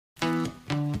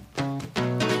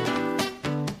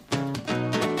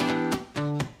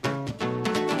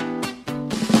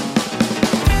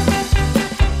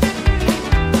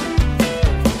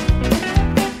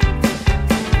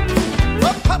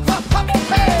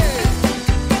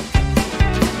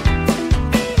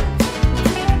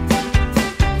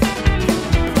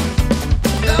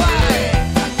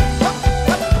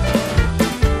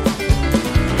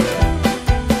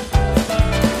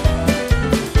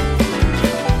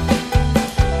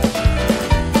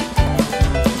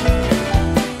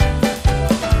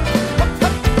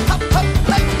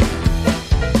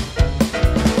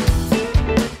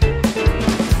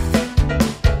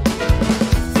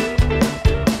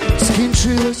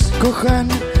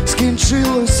кохання,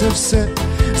 скінчилося все.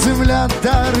 Земля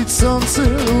дарить сонце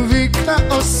у вікна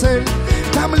осель.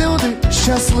 Там люди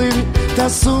щасливі, та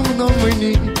сумно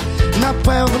мені.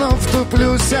 Напевно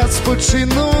втоплюся,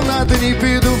 спочину на дні.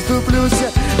 Піду втоплюся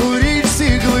у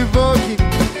річці глибокій.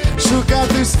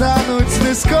 Шукати стануть,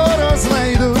 не скоро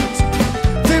знайдуть.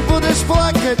 Ти будеш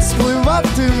плакать,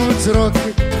 спливатимуть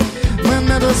роки.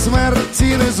 Мене до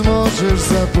смерті не зможеш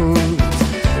забути.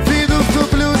 Піду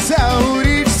втоплюся у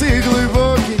річці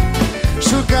глибокій.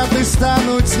 Шукати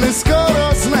стануть, не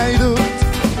скоро знайдуть.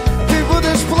 Ти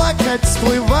будеш плакать,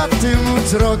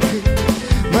 спливатимуть роки.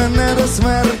 Мене до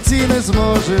смерті не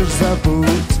зможеш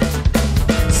забути.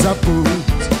 Забудь,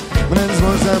 мене не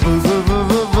зможеш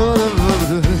забути.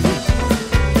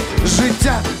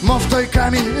 Життя, мов той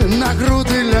камінь, на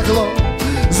груди лягло.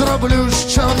 Зроблю,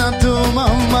 що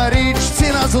надумав,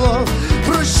 Марічці назло.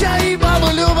 Прощай, бабо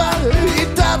Люба, і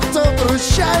тато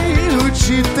прощай.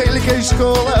 Учителька й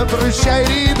школа, прощай,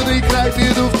 рідний край.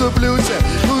 Піду втоплюся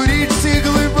у річці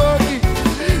глибокій.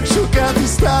 Шукати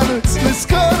стануть, не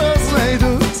скоро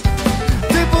знайдуть.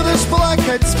 Ти будеш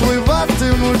плакать,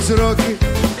 спливатимуть роки.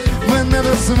 Мене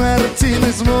до смерті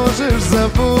не зможеш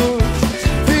забути.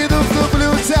 Піду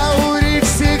втоплюся у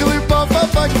річці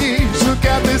глибокій.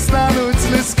 Шукати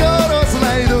стануть, не скоро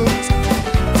знайдуть.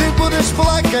 Ти будеш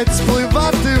плакать,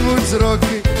 спливатимуть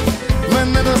роки.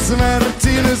 Мене до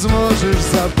смерті не зможеш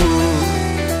забути.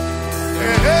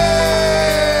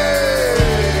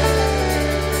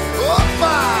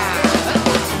 Опа!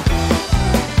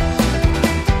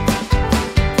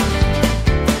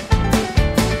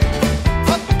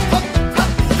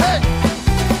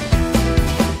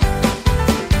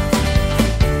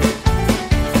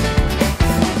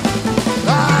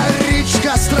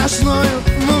 Страшною,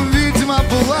 мов відьма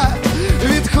була,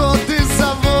 відходи з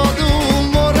заводу у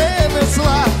море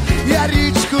несла. Я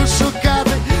річку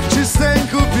шукати,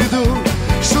 чистеньку піду,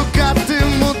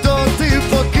 шукатиму доти,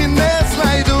 поки не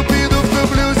знайду. Піду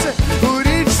втоплюся у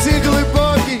річці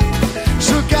глибокій,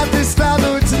 шукати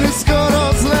стануть, не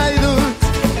скоро знайдуть.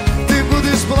 Ти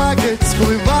будеш плакать,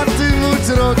 спливатимуть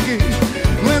роки.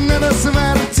 Мене до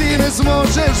смерті не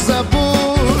зможеш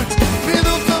забуть.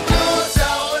 Піду втоплюся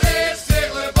у річці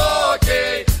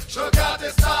глибокій,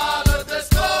 шукати стануть, не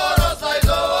скоро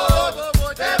знайдуть.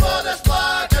 Ти будеш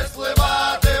плакать,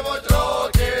 спливатимуть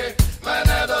роки.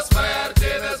 Мене до смерті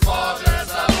не зможеш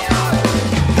забути.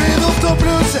 Піду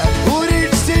втоплюся у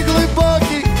річці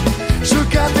глибокій,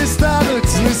 шукати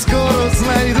стануть, не скоро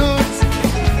знайдуть.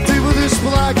 Ти будеш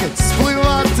плакать,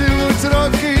 спливатимуть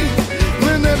роки.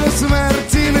 Мене до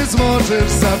смерті не зможеш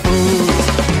забути.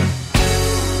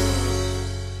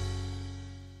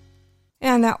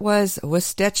 And that was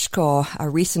Wusteczko, a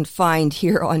recent find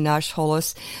here on Nash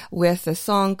Holos, with a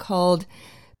song called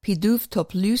Pidu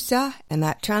Wtoplюся, and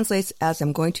that translates as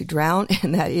I'm going to drown,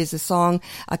 and that is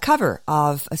a cover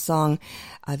of a song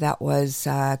that was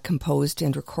composed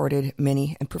and recorded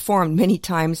and performed many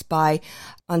times by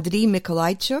Andriy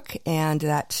Mikolajchuk, and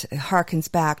that harkens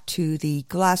back to the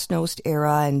Glasnost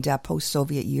era and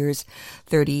post-Soviet years,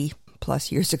 30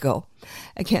 plus years ago.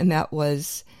 Again, that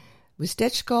was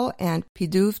Wusteczko and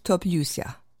Pidu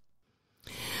Wtoplюся.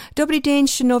 Добрий день,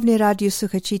 шановні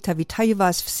радіослухачі, та вітаю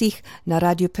вас всіх на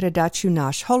радіопередачу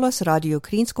 «Наш голос» Радіо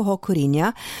Українського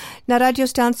коріння на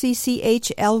радіостанції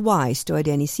CHLY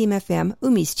 101,7 FM у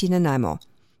місті Нанаймо.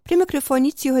 При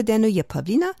мікрофоні цього годину є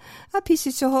Павліна, а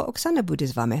після цього Оксана буде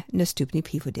з вами наступні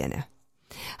півгодини.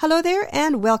 Hello there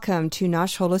and welcome to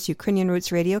Nash Holos Ukrainian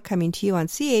Roots Radio, coming to you on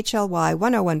CHLY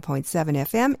 101.7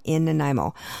 FM in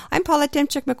Nanaimo. I'm Paula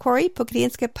Demchuk-McQuarrie,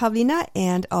 Pokrienska Pavlina,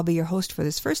 and I'll be your host for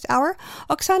this first hour.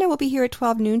 Oksana will be here at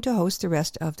 12 noon to host the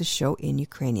rest of the show in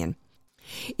Ukrainian.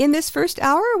 In this first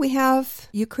hour, we have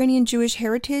Ukrainian Jewish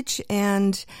heritage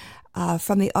and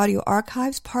from the audio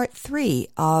archives, part 3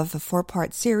 of a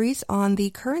 4-part series on the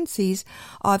currencies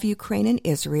of Ukraine and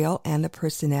Israel and the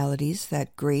personalities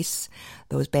that grace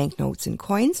those banknotes and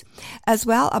coins, as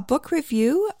well a book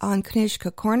review on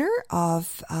Knyzhka Corner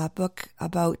of a book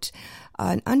about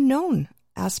an unknown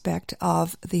aspect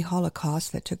of the Holocaust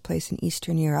that took place in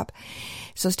Eastern Europe.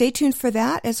 So stay tuned for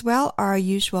that, as well our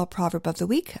usual proverb of the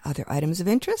week, other items of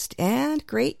interest, and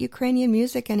great Ukrainian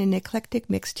music and an eclectic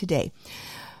mix today.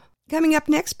 Coming up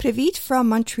next, Привіт from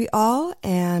Montreal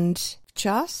and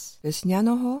Час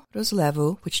весняного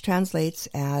розливу, which translates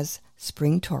as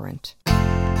Spring Torrent.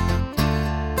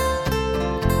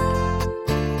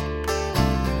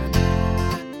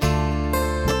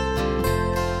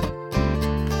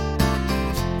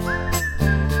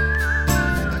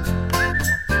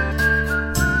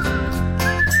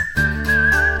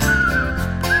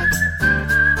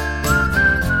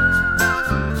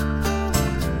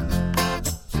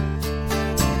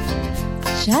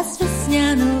 час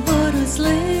весняного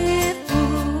розливу,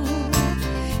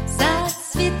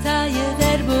 зацвітає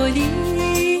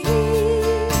верболіс,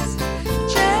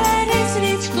 через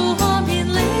річку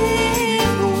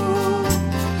гомінливу,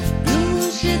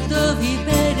 дуже довгий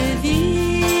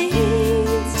перевіз,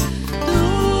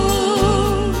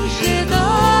 дуже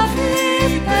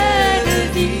довгий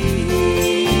перевіз,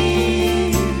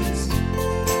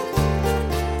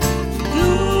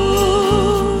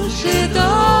 дуже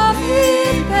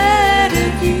довгий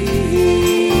перевіз.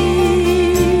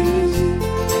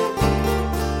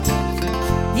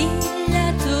 Біля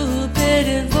того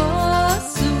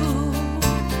перевозу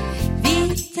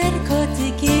вітер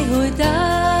котики гойда,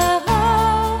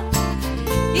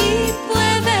 і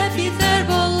пливе вітер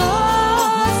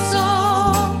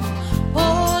болосом,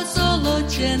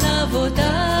 позолочена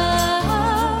вода,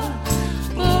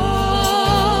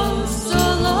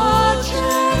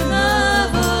 позолочена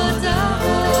вода,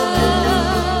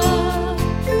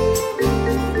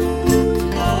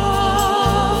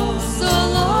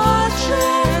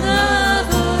 позолочена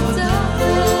вода.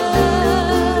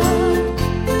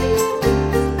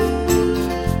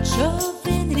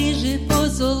 Човен ріже по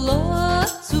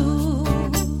золоту,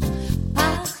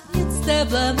 пахнуть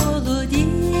стебла молоді,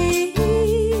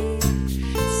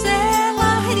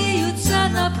 села гріються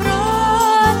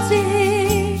напроти,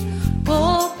 по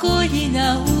коліна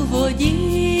у воді,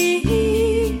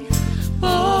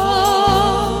 по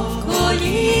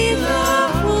коліна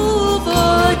у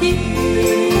воді,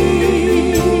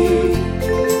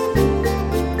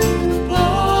 по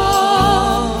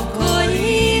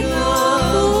коліна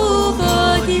у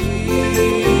воді.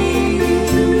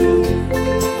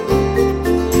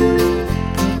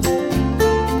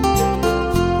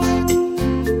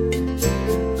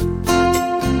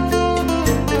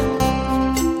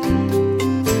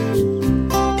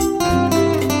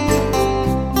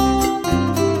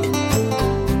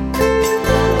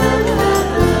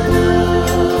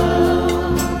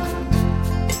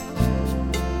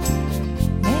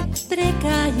 Не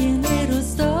стрикає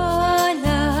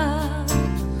нероздоля,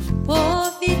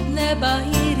 повід неба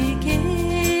і ріки,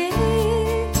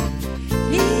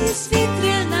 ліс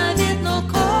вітряна видно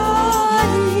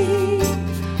колі,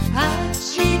 а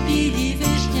чи білі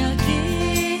вишняки,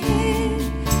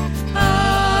 а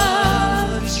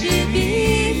чи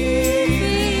білі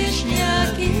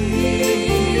вишняки,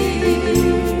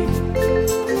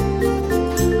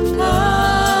 а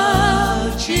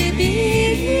чи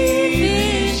білі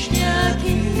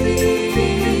вишняки.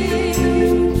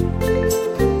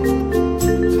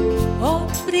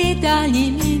 Попри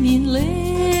далі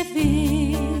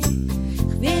мінливі,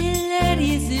 хвиля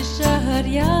різи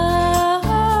шагаря,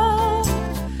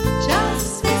 час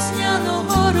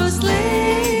весняного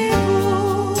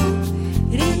розливу,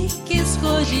 ріки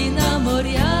схожі на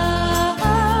моря,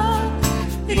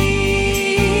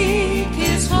 ріки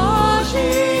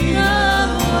схожі на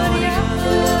моря,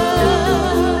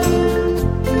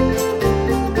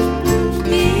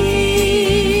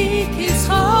 ріки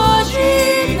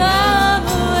схожі на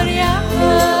моря.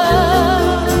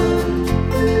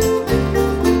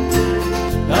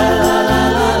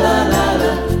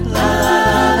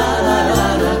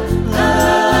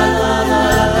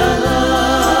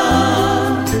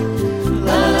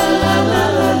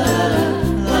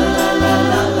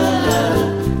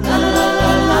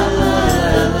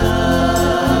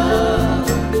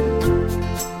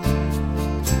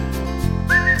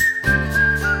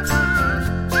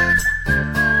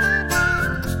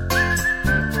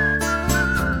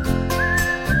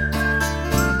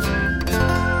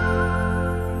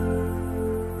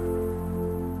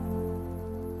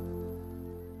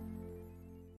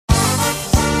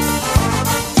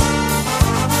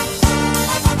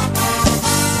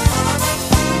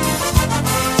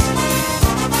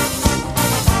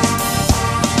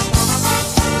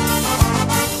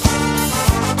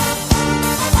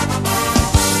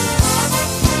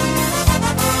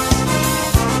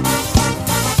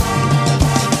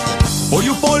 Ой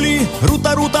у полі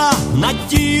рута-рута, на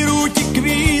тій руті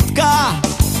квітка.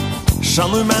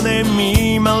 Шануй мене,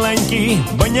 мій маленький,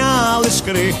 баня лиш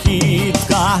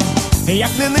крихітка. Як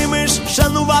не ними ж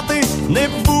шанувати, не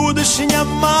будеш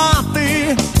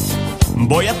нямати,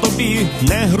 бо я тобі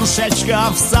не грушечка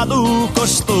в саду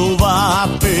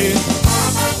коштувати.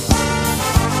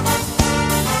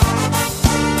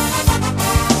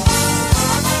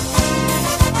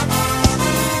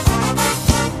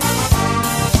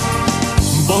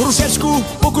 Бо грушечку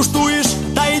покуштуєш,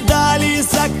 та й далі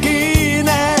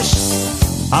закинеш,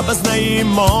 а без неї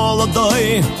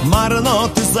молодої марно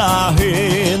ти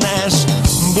загинеш.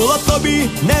 Було тобі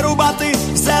не рубати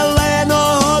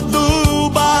зеленого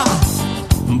дуба,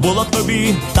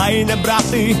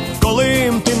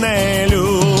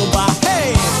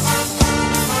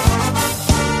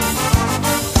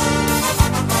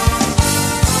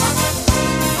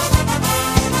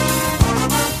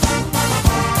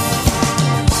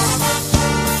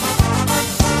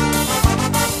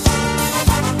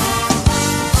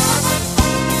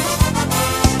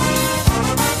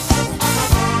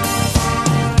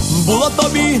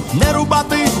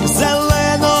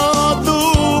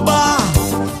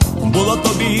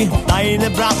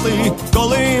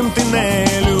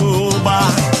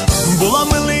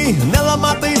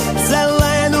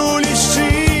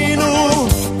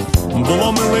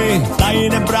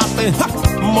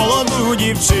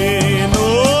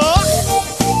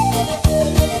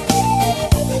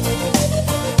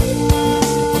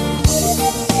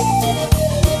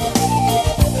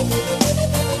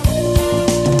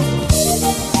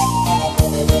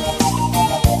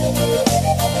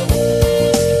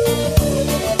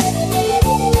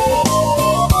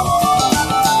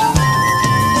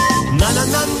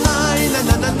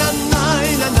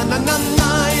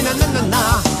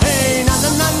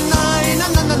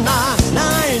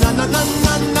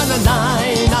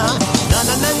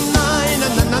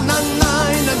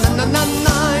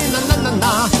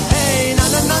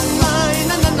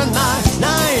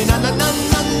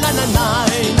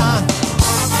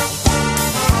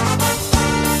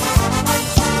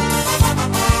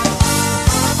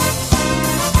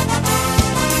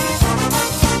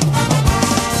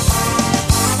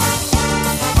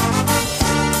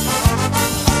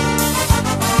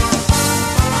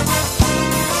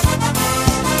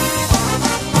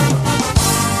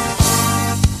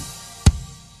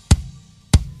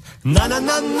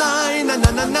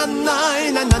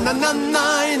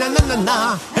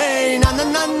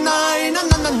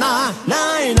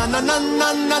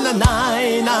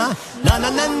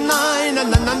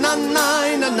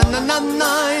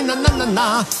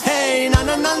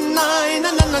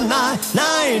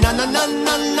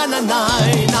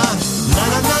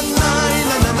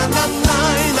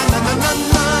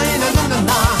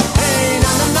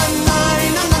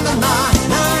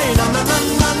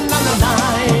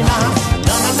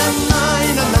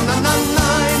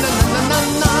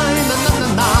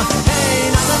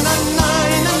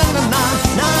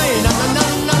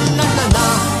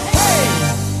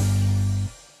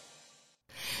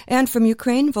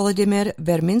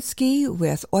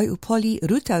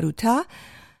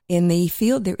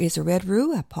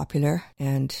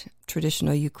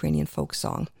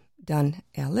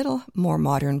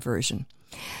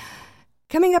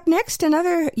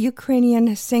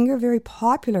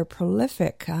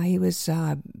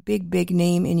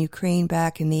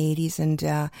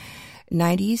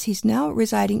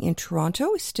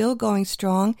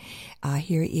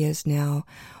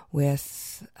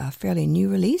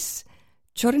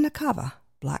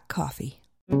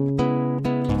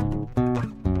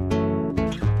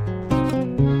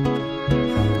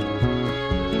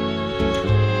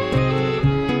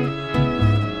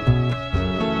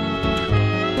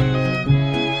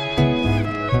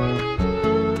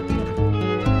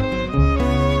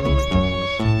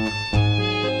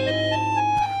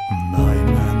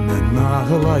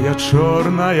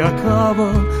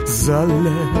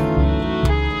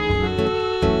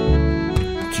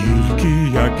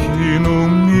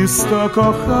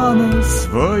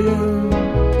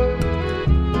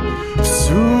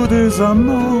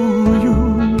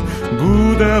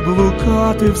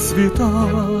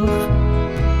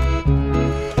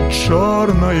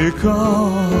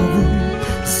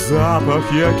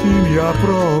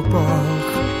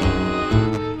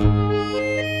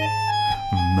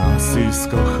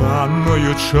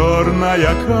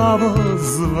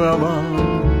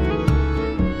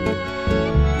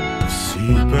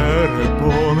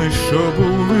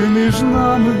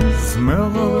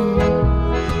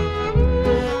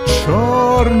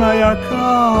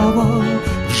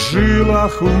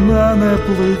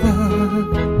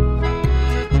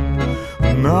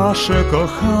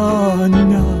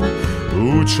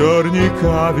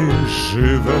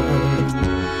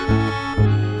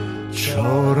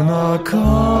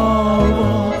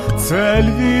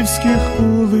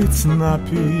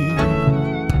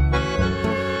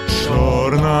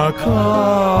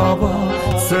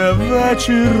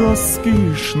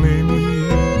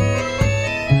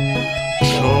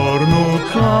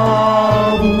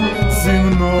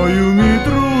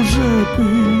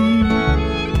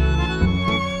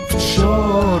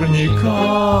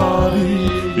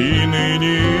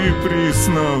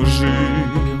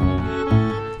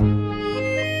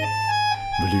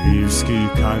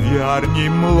 львівській кав'ярні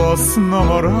млосно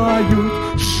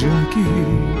морають жінки.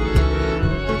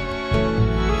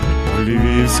 В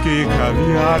львівській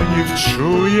кав'ярні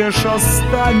вчуєш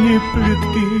останні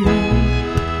плітки.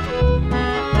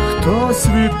 Хтось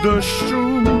від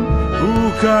дощу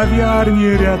у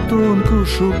кав'ярні рятунку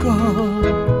шукав,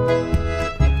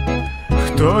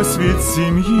 хтось від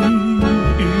сім'ї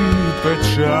і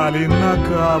печалі на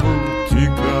каву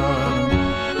тікав.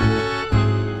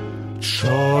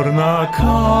 Чорна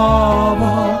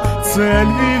кава – це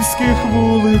львівських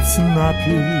вулиць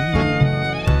напій.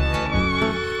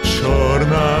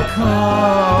 Чорна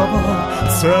кава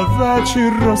 – це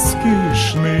вечір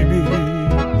розкішний мій.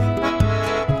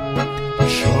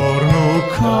 Чорну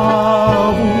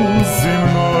каву зі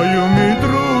мною, мій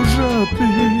друже,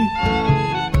 пий.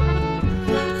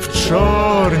 В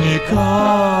чорній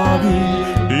каві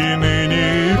і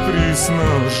нині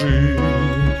прісно жий.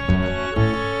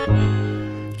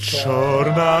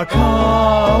 Чорна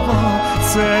кава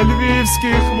 – це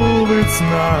львівських вулиць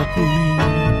напій.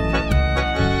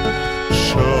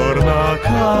 Чорна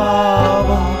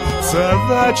кава – це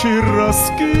вечір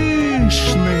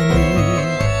розкішний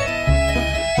мій.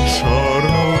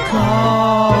 Чорну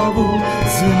каву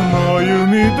зі мною,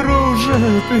 мій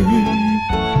друже, пий.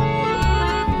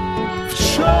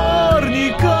 В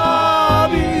чорній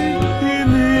каві і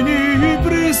нині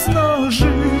прісно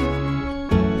жий.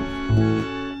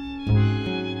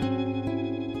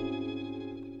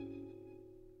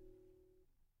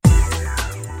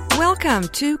 Welcome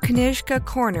to Knyzhka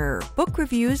Corner, book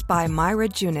reviews by Myra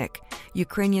Junik,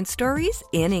 Ukrainian stories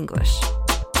in English.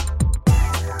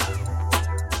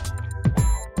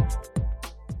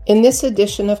 In this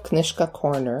edition of Knyzhka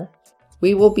Corner,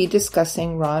 we will be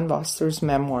discussing Ron Vossler's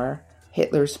memoir,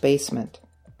 Hitler's Basement.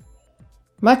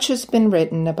 Much has been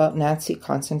written about Nazi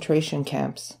concentration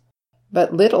camps,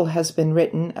 but little has been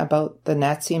written about the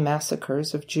Nazi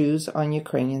massacres of Jews on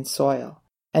Ukrainian soil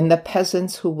and the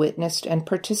peasants who witnessed and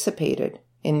participated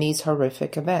in these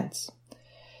horrific events.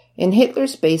 In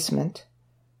Hitler's Basement,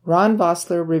 Ron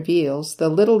Vossler reveals the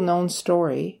little-known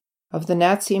story of the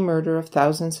Nazi murder of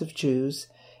thousands of Jews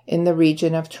in the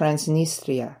region of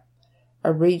Transnistria,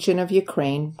 a region of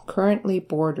Ukraine currently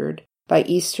bordered by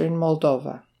eastern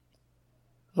Moldova.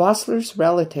 Vossler's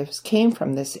relatives came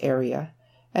from this area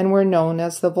and were known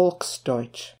as the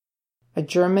Volksdeutsch, a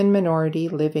German minority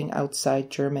living outside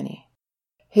Germany.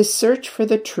 His search for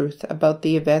the truth about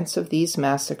the events of these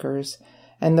massacres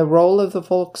and the role of the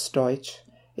Volksdeutsch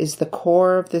is the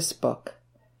core of this book.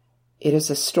 It is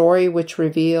a story which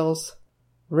reveals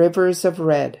Rivers of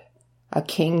Red, a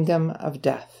kingdom of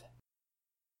death.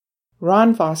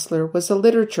 Ron Vossler was a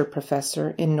literature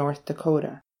professor in North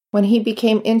Dakota when he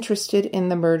became interested in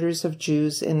the murders of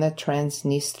Jews in the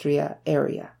Transnistria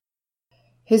area.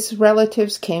 His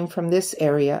relatives came from this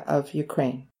area of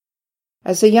Ukraine.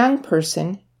 As a young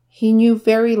person, he knew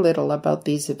very little about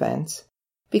these events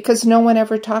because no one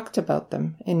ever talked about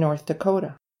them in North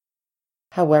Dakota.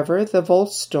 However, the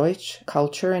Volksdeutsch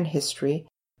culture and history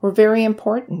were very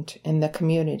important in the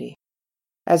community.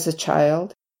 As a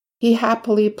child, he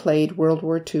happily played World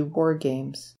War II war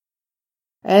games.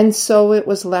 And so it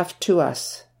was left to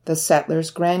us, the settlers'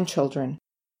 grandchildren,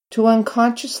 to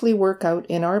unconsciously work out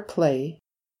in our play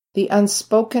the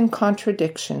unspoken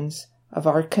contradictions of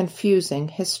our confusing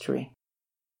history.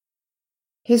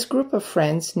 His group of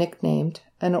friends nicknamed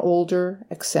an older,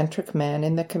 eccentric man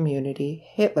in the community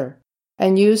Hitler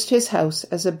and used his house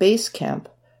as a base camp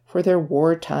for their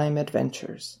wartime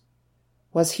adventures.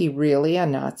 Was he really a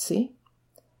Nazi?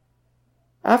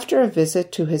 After a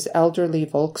visit to his elderly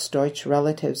Volksdeutsch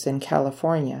relatives in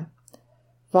California,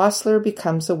 Vossler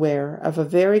becomes aware of a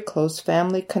very close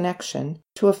family connection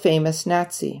to a famous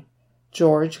Nazi,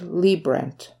 George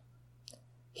Liebrandt.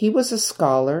 He was a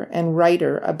scholar and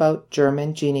writer about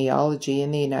German genealogy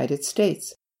in the United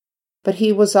States, but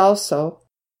he was also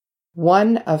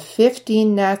one of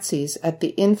 15 Nazis at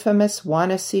the infamous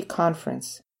Wannsee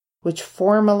Conference, which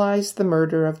formalized the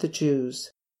murder of the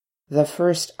Jews, the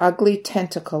first ugly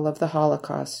tentacle of the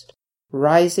Holocaust,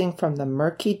 rising from the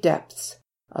murky depths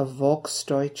of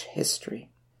Volksdeutsch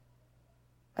history.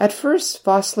 At first,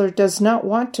 Vossler does not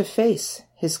want to face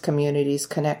his community's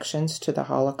connections to the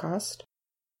Holocaust.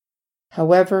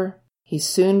 However, he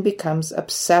soon becomes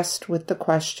obsessed with the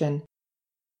question,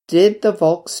 did the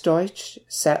Volksdeutsch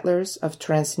settlers of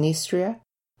Transnistria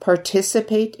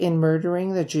participate in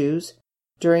murdering the Jews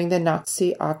during the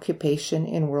Nazi occupation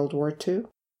in World War II?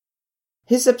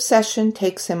 His obsession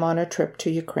takes him on a trip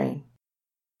to Ukraine,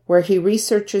 where he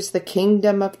researches the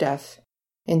Kingdom of Death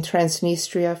in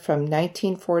Transnistria from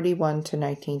 1941 to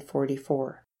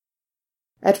 1944.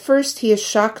 At first, he is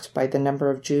shocked by the number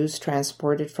of Jews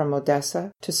transported from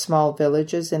Odessa to small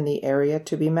villages in the area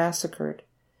to be massacred.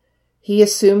 He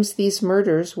assumes these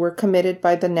murders were committed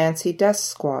by the Nazi death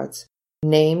squads,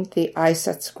 named the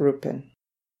Einsatzgruppen.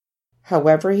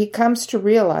 However, he comes to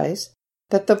realize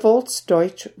that the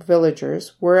Volksdeutsch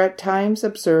villagers were at times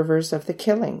observers of the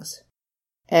killings,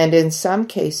 and in some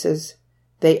cases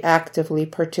they actively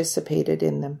participated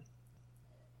in them.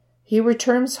 He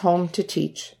returns home to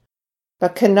teach,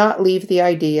 but cannot leave the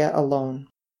idea alone.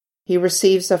 He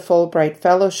receives a Fulbright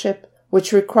Fellowship,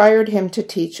 which required him to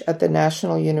teach at the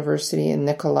National University in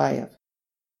Nikolaev.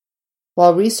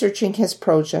 While researching his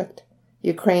project,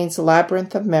 Ukraine's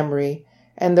Labyrinth of Memory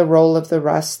and the role of the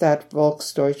Rastatt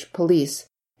Volksdeutsch police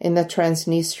in the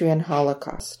Transnistrian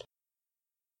Holocaust.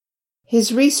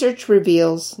 His research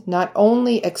reveals not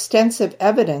only extensive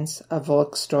evidence of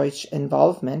Volksdeutsch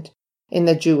involvement in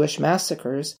the Jewish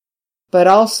massacres, but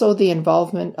also the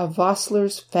involvement of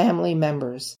Vossler's family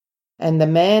members and the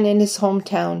man in his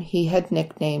hometown he had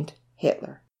nicknamed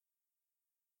Hitler.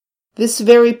 This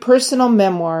very personal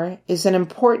memoir is an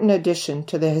important addition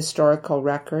to the historical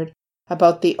record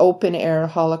about the open-air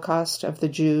Holocaust of the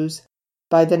Jews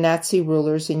by the Nazi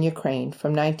rulers in Ukraine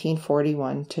from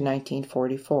 1941 to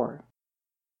 1944.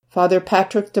 Father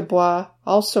Patrick Dubois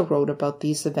also wrote about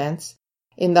these events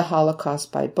in The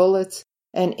Holocaust by Bullets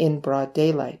and In Broad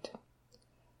Daylight.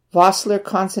 Vossler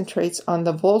concentrates on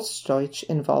the Volksdeutsch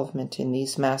involvement in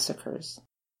these massacres.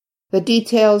 The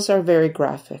details are very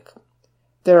graphic.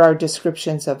 There are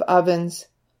descriptions of ovens,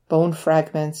 bone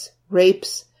fragments,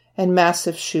 rapes, and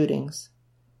massive shootings.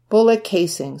 Bullet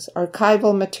casings,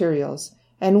 archival materials,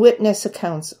 and witness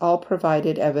accounts all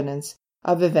provided evidence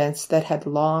of events that had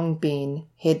long been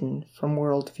hidden from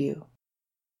world view.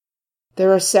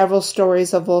 There are several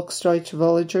stories of Volksdeutsch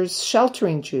villagers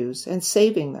sheltering Jews and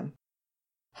saving them.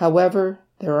 However,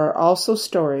 there are also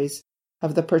stories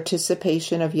of the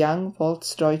participation of young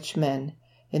Volksdeutsch men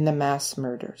in the mass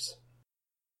murders.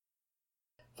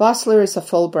 Vossler is a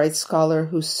Fulbright scholar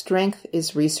whose strength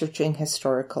is researching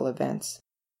historical events.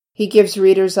 He gives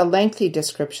readers a lengthy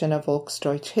description of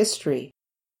Volksdeutsch history,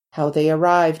 how they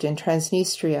arrived in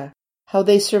Transnistria, how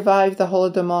they survived the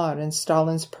Holodomor and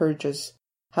Stalin's purges,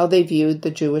 how they viewed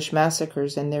the Jewish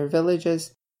massacres in their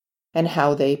villages, and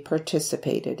how they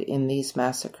participated in these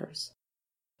massacres.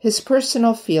 His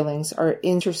personal feelings are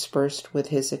interspersed with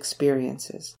his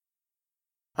experiences.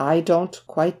 I don't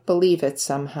quite believe it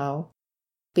somehow,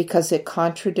 because it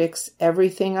contradicts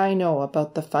everything I know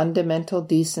about the fundamental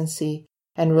decency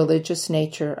and religious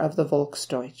nature of the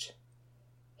Volksdeutsch.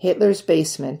 Hitler's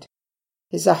Basement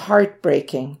is a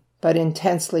heartbreaking but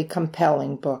intensely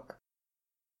compelling book.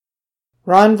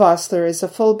 Ron Vossler is a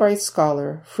Fulbright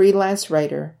scholar, freelance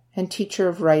writer, and teacher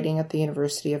of writing at the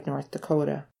University of North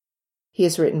Dakota. He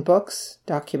has written books,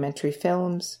 documentary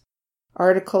films,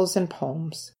 articles, and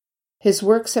poems. His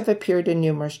works have appeared in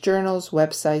numerous journals,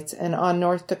 websites, and on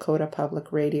North Dakota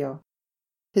Public Radio.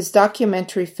 His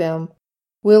documentary film,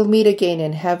 We'll Meet Again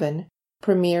in Heaven,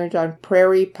 premiered on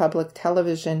Prairie Public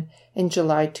Television in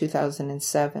July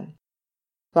 2007.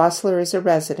 Vossler is a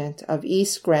resident of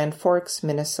East Grand Forks,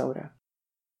 Minnesota.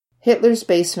 Hitler's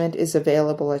Basement is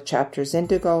available at Chapters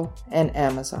Indigo and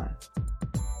Amazon.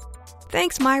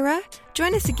 Thanks, Myra.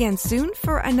 Join us again soon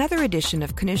for another edition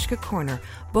of Knižka Corner,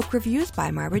 book reviews by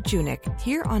Myra Junik,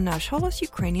 here on Nash Holos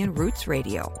Ukrainian Roots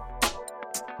Radio.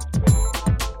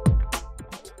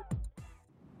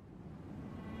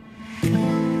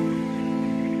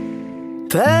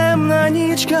 Темна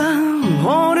нічка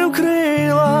гори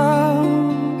вкрила,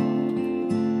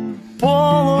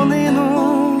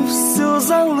 полонину всю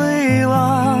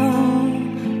залила,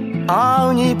 а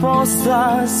в ній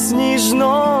постать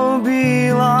сніжно-біла,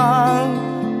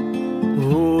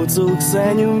 гуцул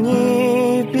Ксеню в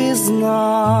ній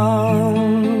пізнав.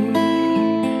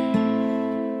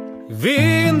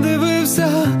 Він дивився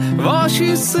в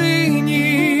очі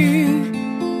сині,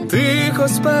 тихо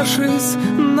спершись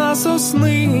на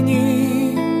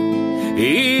соснині,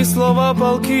 і слова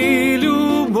палки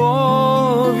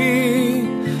любові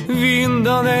він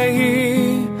до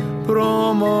неї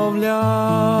промовляв.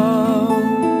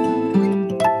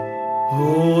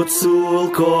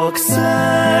 Гуцулко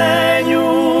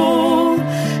Ксеню,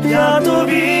 я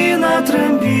тобі на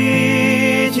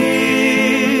трембіті,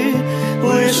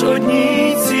 лиш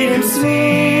одній цілім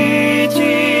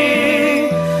світі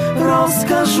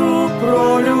розкажу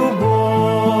про любов.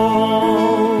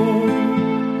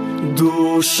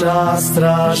 Душа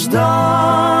страждає,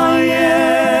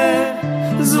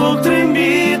 звук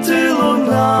трембіти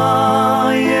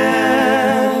лунає,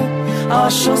 а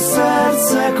що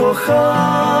серце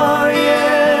кохає,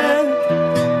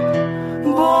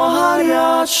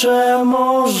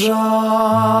 гарячемо жар.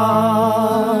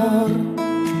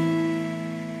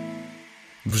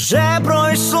 Вже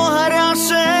пройшло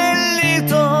гаряче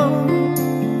літо,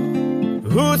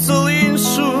 гуцул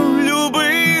іншу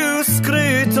любив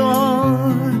скрито,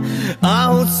 а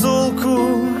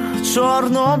гуцулку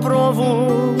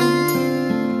чорноброву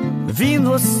він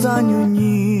в останню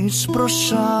ніч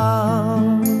прощав.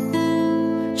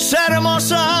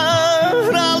 Черемоша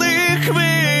грали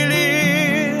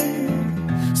хвилі,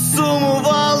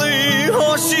 сумували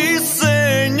очі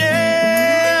сині,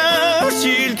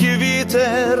 тільки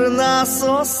вітер на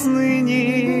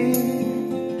соснині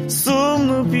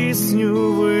сумну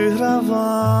пісню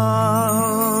вигравав.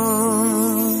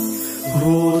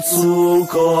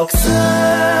 Гуцулко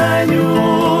Ксеню,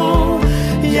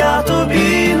 я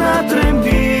тобі на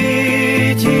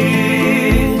трембіті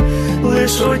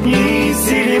лиш одній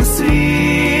цілім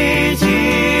світі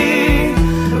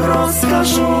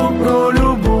розкажу про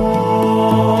любов.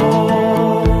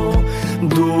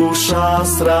 Душа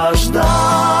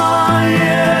страждає,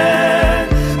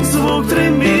 звук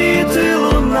трембіти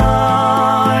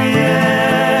лунає,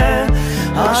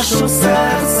 а що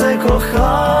серце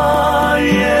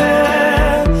кохає,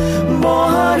 бо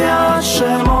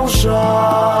гаряче, мов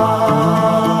жар.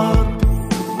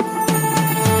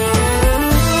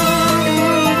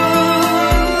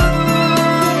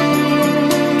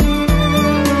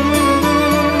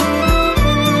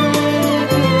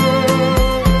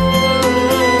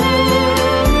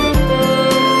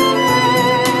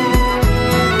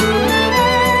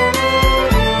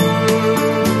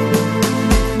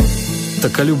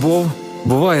 Така любов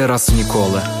буває раз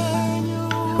ніколи.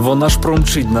 Вона ж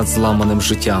промчить над зламаним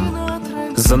життям.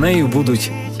 За нею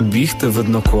будуть бігти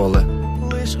видноколи.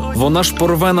 Вона ж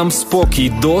порве нам спокій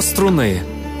до струни.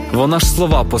 Вона ж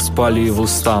слова поспалює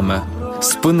вустами.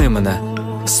 Спини мене,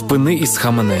 спини і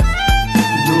схамени.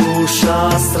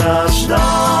 Душа страждає,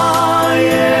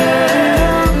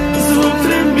 звук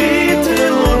трембіти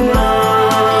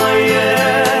лунає,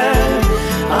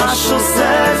 а що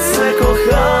серце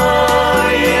кохає,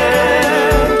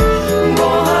 бо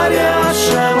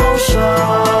гаряче, мов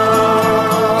жар,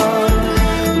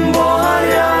 бо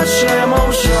гаряче,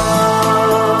 мов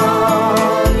жар,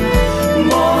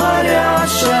 бо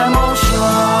гаряче, мов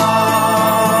жар.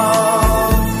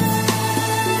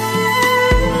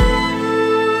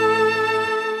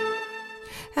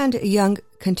 And a young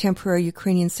contemporary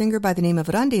Ukrainian singer by the name of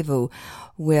Rendezvous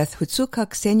with Hutsuka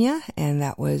Ksenia, and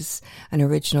that was an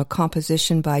original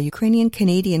composition by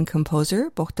Ukrainian-Canadian composer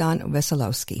Богдан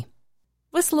Веселовський.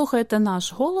 Ви слухаєте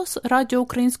 «Наш голос» радіо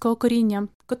українського коріння,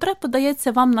 котре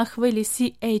подається вам на хвилі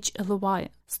CHLY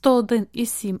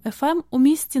 101,7 FM у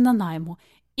місті Нанаймо.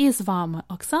 І з вами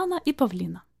Оксана і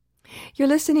Павліна.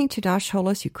 You're listening to Nash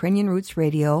Holos Ukrainian Roots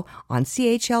Radio on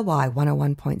CHLY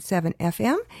 101.7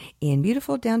 FM in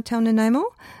beautiful downtown Nanaimo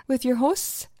with your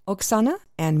hosts Oksana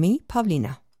and me,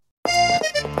 Pavlina.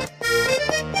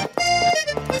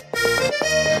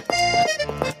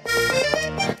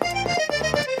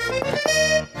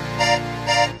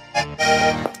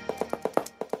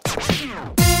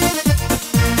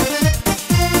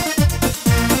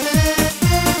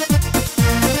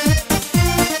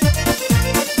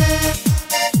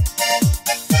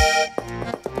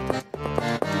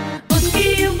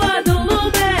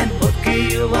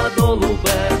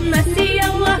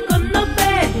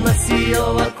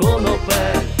 Насіяла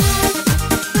конопе.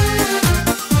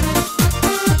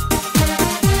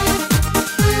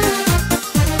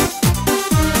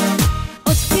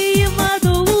 От Києва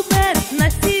до Лубен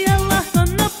насіяла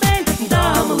конопель.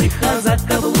 Дам лиха за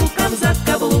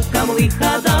каблукам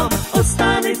лиха дам,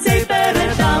 останеться й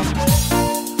передам.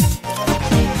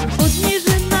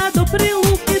 Одніжена до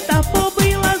прилуки та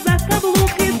побила за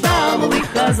каблуки. Дам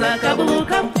лиха за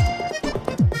каблукам.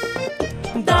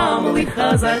 Дам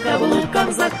лиха за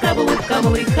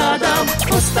каблукам лиха дам,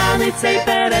 останеться й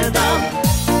передам.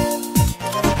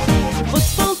 От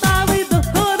Полтави до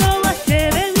Хорола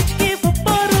черевички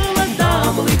попорола.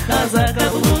 Дам лиха за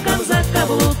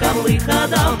каблукам лиха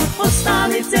дам,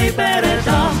 останеться й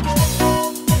передам.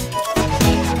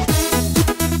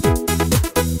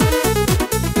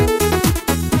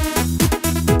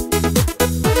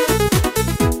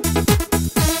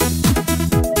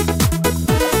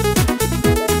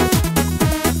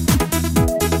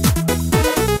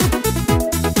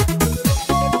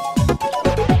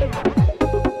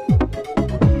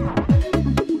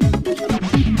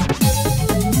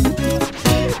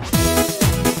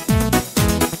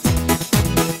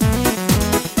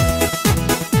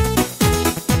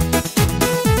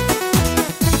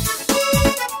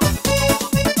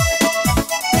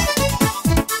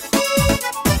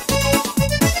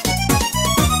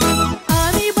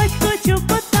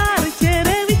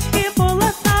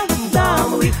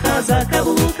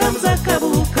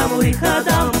 лиха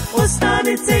дам,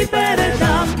 останеться й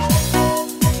передам.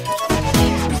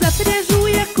 Запряжу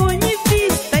я коні в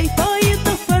віз, та й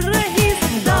поїду ферегіз.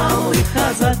 Дам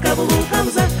лиха за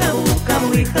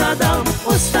каблукам лиха дам,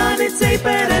 останеться й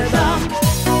передам.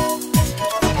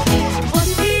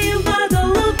 От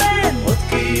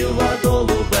Києва до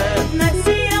Лубен,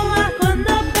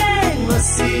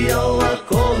 насіяла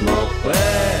конопель.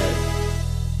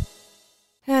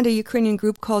 And a Ukrainian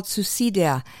group called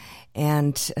Susidia,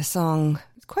 and a song,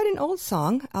 quite an old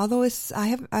song, although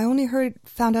I only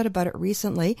found out about it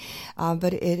recently,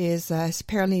 but it is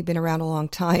apparently been around a long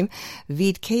time.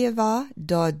 Vid Kyiva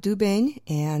do Dubin,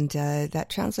 and that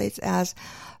translates as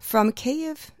from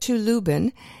Kyiv to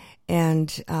Lubin, and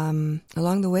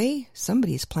along the way,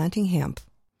 somebody's planting hemp.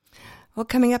 Well,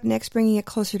 coming up next, bringing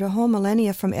it closer to home,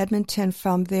 Millennia from Edmonton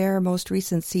from their most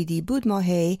recent CD,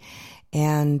 Budmohe,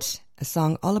 and a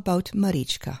song all about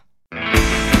Marichka.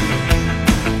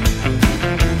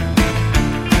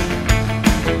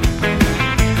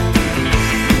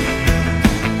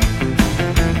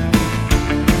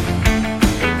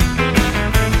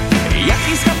 Як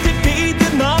із хати вийде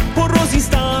на порозі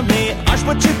стане, аж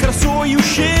бачи красою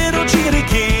широчі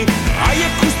ріки, а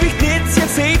як усміхнеться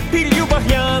цей піллю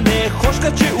багряне,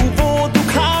 хошкаче у воду,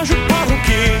 кажуть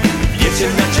паруки. В'ється,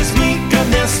 наче змійка,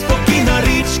 неспокійна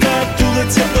річка,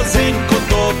 тулиться близенько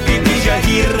до підніжжя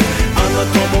гір, а на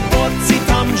тому боці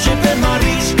там живе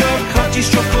Марічка, в хаті,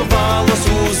 що ховалась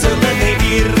у зелений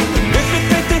вір. Не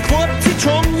питайте, хлопці,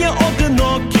 чом є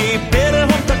одинокі,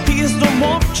 берегом так пізно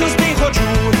мовчазний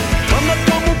ходжу, там на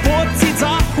тому боці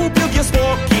загубив я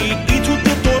спокій, і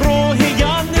туди дороги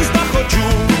я не знаходжу.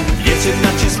 В'ється,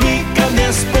 наче змійка,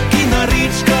 неспокійна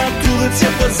річка, тулиться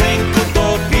близенько до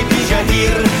підніжжя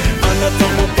гір, а на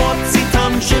тому боці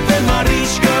там живе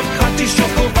Марічка, в хаті, що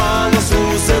ховалась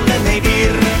у зелений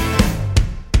вір.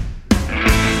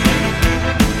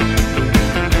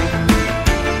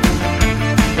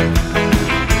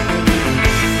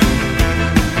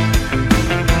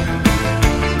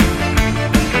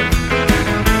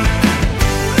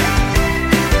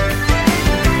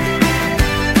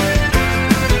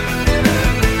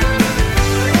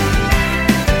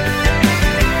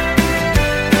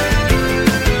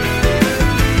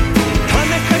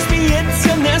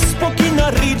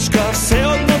 Річка, все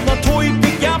одно на той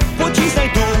бік я поті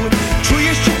знайду.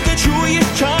 Чуєш, чи ти чуєш,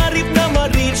 чарівна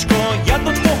Марічко, я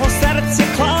до твого серця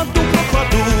прокладу.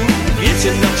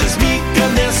 В'ється, наче змійка,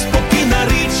 неспокійна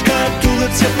річка,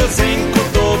 тулиться близенько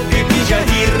до підніжжя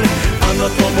гір, а на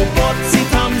тому боці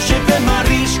там живе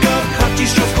Марічка, в хаті,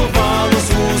 що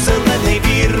сховалась у зелений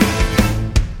вір.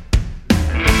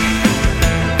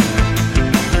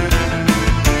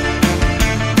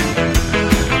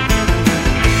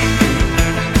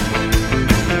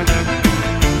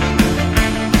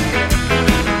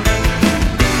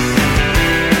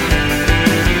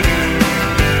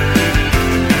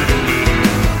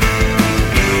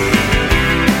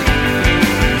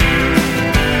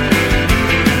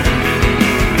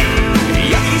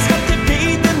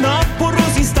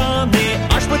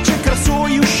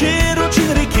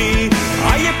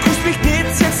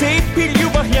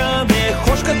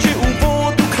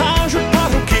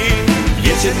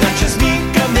 Наче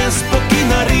змійка,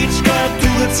 неспокійна річка,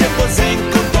 тулиться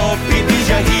близенько до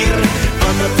підніжжя гір, а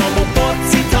на тому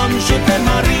боці там живе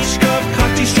Марічка, в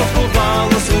хаті, що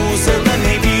ховалась у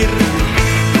зелений вір.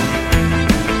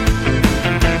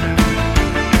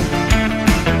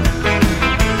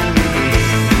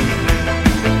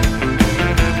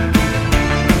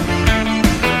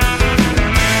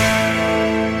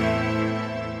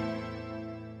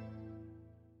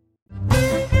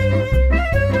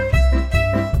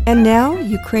 And now,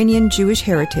 Ukrainian Jewish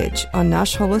Heritage on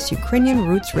Nash Holos Ukrainian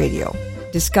Roots Radio,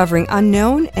 discovering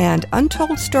unknown and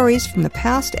untold stories from the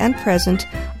past and present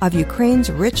of Ukraine's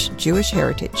rich Jewish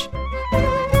heritage.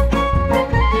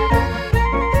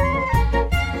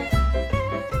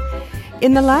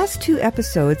 In the last two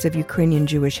episodes of Ukrainian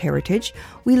Jewish Heritage,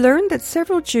 we learned that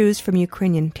several Jews from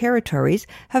Ukrainian territories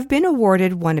have been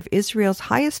awarded one of Israel's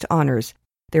highest honors,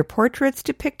 their portraits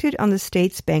depicted on the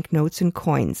state's banknotes and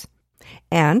coins,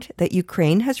 and that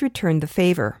Ukraine has returned the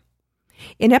favor.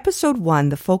 In Episode 1,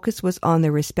 the focus was on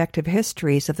the respective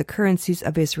histories of the currencies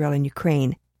of Israel and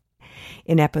Ukraine.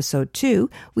 In Episode 2,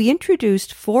 we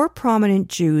introduced 4 prominent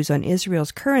Jews on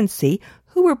Israel's currency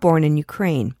who were born in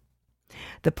Ukraine.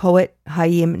 The poet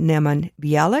Chaim Neman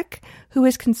Bialik, who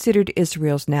is considered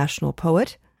Israel's national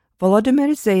poet,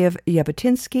 Volodymyr Ze'ev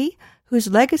Jabotinsky, whose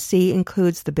legacy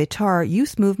includes the Beitar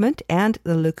youth movement and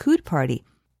the Likud party,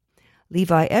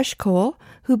 Levi Eshkol,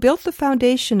 who built the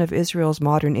foundation of Israel's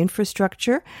modern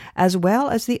infrastructure, as well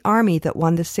as the army that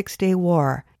won the Six-Day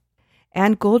War,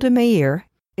 and Golda Meir,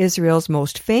 Israel's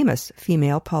most famous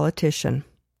female politician.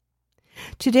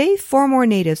 Today, 4 more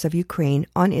natives of Ukraine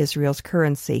on Israel's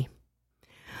currency.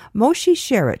 Moshe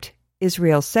Sharett,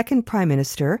 Israel's second prime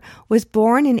minister, was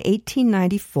born in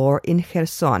 1894 in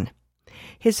Kherson.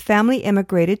 His family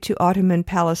immigrated to Ottoman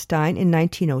Palestine in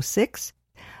 1906,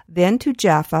 then to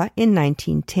Jaffa in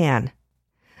 1910.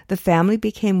 The family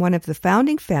became one of the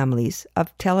founding families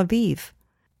of Tel Aviv.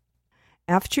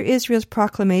 After Israel's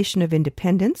proclamation of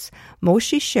independence,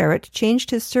 Moshe Sharett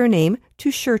changed his surname to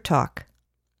Chertok.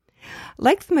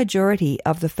 Like the majority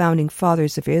of the founding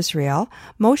fathers of Israel,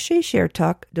 Moshe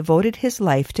Chertok devoted his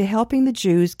life to helping the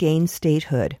Jews gain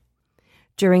statehood.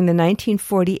 During the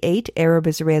 1948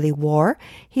 Arab-Israeli War,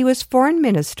 he was foreign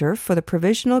minister for the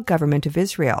Provisional Government of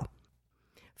Israel.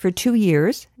 For 2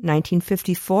 years,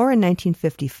 1954 and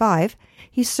 1955,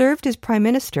 he served as Prime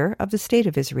Minister of the State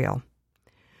of Israel.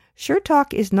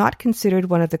 Chertok is not considered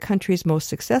one of the country's most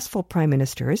successful prime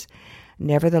ministers.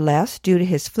 Nevertheless, due to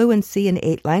his fluency in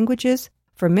 8 languages,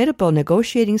 formidable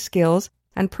negotiating skills,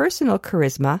 and personal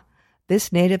charisma,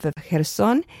 this native of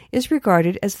Kherson is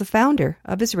regarded as the founder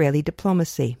of Israeli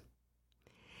diplomacy.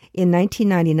 In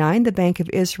 1999, the Bank of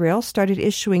Israel started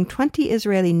issuing 20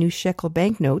 Israeli new shekel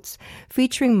banknotes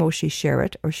featuring Moshe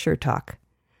Sharett or Chertok.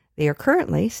 They are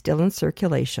currently still in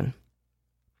circulation.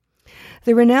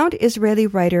 The renowned Israeli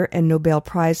writer and Nobel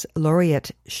Prize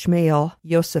laureate Shmuel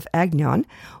Yosef Agnon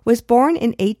was born in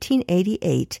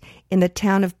 1888 in the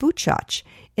town of Buchach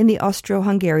in the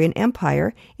Austro-Hungarian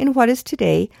Empire in what is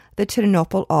today the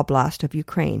Ternopil Oblast of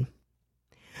Ukraine.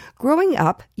 Growing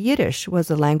up, Yiddish was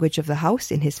the language of the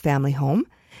house in his family home,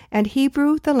 and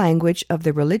Hebrew the language of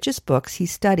the religious books he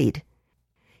studied.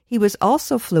 He was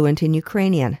also fluent in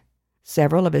Ukrainian.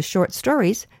 Several of his short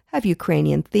stories have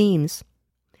Ukrainian themes.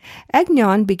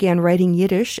 Agnon began writing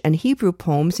Yiddish and Hebrew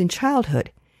poems in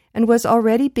childhood and was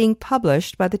already being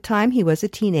published by the time he was a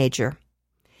teenager.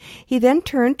 He then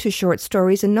turned to short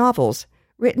stories and novels,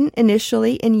 written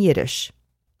initially in Yiddish.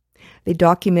 They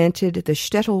documented the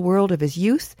shtetl world of his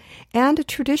youth and a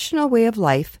traditional way of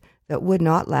life that would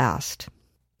not last.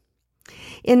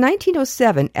 In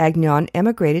 1907, Agnon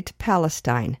emigrated to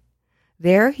Palestine.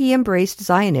 There he embraced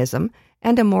Zionism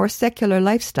and a more secular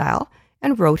lifestyle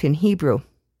and wrote in Hebrew.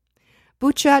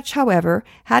 Buchach, however,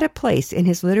 had a place in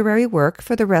his literary work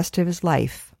for the rest of his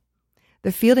life.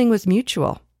 The feeling was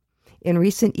mutual. In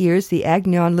recent years, the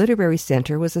Agnon Literary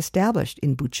Center was established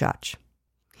in Buchach.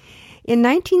 In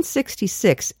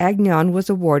 1966, Agnon was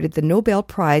awarded the Nobel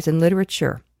Prize in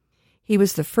Literature. He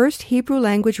was the first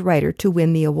Hebrew-language writer to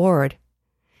win the award.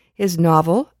 His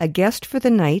novel, A Guest for the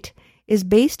Night, is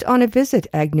based on a visit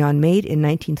Agnon made in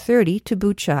 1930 to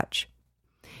Buchach.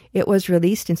 It was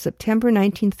released in September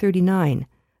 1939,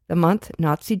 the month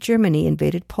Nazi Germany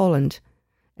invaded Poland,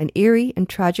 an eerie and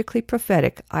tragically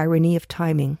prophetic irony of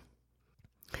timing.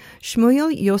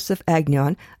 Shmuel Yosef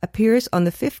Agnon appears on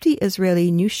the 50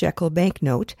 Israeli new shekel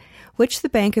banknote, which the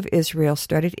Bank of Israel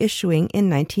started issuing in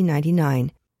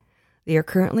 1999. They are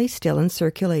currently still in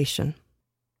circulation.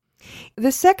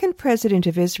 The second president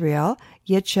of Israel,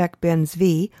 Yitzhak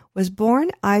Ben-Zvi, was born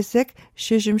Isaac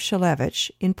Shizhim-Shalevich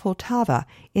in Poltava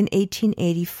in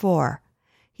 1884.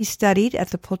 He studied at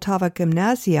the Poltava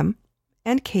Gymnasium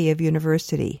and Kiev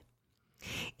University.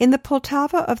 In the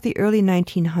Poltava of the early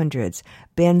 1900s,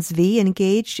 Ben-Zvi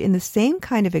engaged in the same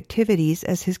kind of activities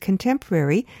as his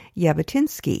contemporary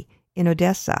Jabotinsky in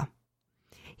Odessa.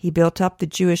 He built up the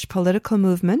Jewish political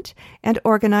movement and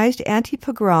organized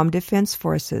anti-pogrom defense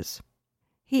forces.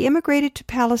 He immigrated to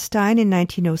Palestine in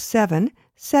 1907,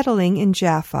 settling in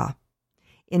Jaffa.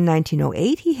 In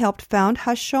 1908, he helped found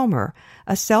HaShomer,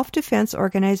 a self-defense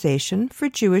organization for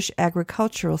Jewish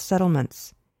agricultural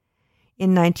settlements.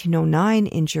 In 1909,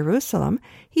 in Jerusalem,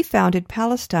 he founded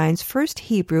Palestine's first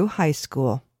Hebrew high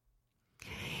school.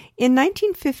 In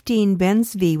 1915,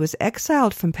 Ben-Zvi was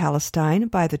exiled from Palestine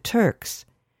by the Turks.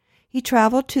 He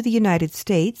traveled to the United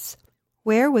States,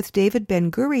 where, with David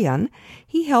Ben-Gurion,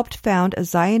 he helped found a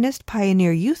Zionist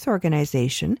pioneer youth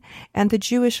organization and the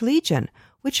Jewish Legion,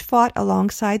 which fought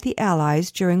alongside the Allies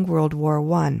during World War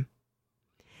I.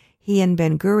 He and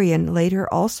Ben-Gurion later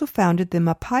also founded the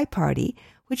Mapai Party,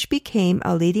 which became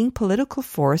a leading political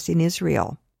force in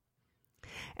Israel.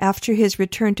 After his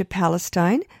return to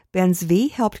Palestine,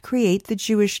 Ben-Zvi helped create the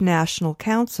Jewish National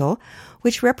Council,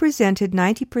 which represented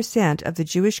 90% of the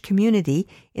Jewish community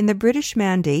in the British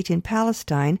Mandate in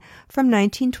Palestine from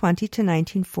 1920 to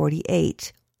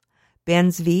 1948. Ben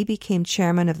Zvi became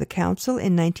chairman of the council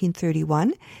in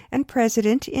 1931 and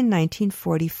president in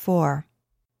 1944.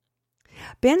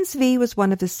 Ben Zvi was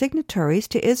one of the signatories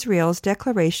to Israel's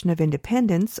Declaration of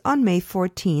Independence on May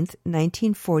 14,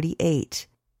 1948.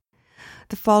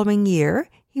 The following year,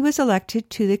 he was elected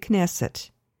to the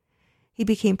Knesset. He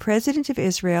became president of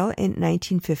Israel in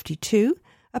 1952,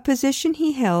 a position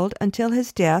he held until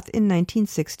his death in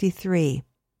 1963.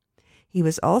 He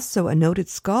was also a noted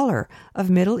scholar of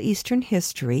Middle Eastern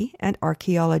history and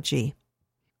archaeology.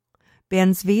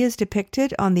 Ben Zvi is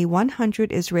depicted on the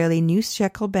 100 Israeli new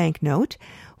shekel banknote,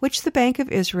 which the Bank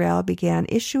of Israel began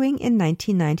issuing in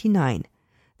 1999.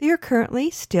 They are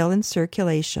currently still in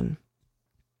circulation.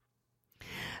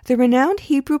 The renowned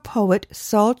Hebrew poet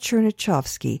Saul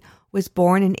Chernychovsky was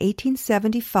born in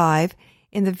 1875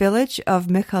 in the village of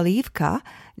Mikhalivka,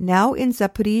 now in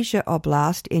Zaporizhia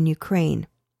Oblast in Ukraine.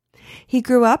 He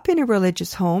grew up in a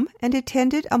religious home and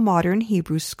attended a modern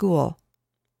Hebrew school.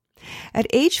 At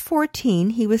age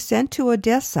 14, he was sent to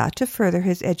Odessa to further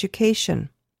his education.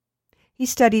 He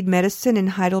studied medicine in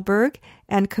Heidelberg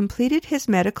and completed his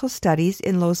medical studies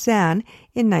in Lausanne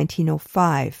in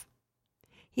 1905.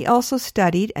 He also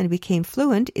studied and became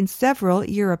fluent in several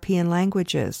European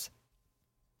languages.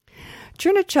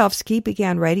 Chernychovsky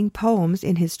began writing poems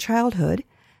in his childhood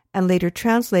and later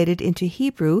translated into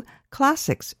Hebrew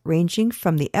classics ranging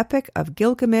from the Epic of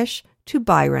Gilgamesh to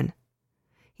Byron.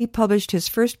 He published his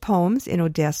first poems in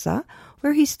Odessa,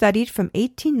 where he studied from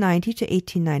 1890 to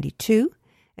 1892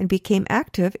 and became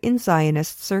active in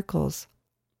Zionist circles.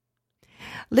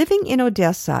 Living in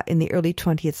Odessa in the early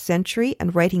 20th century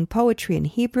and writing poetry in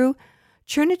Hebrew,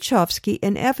 Chernychovsky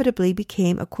inevitably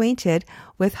became acquainted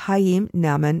with Chaim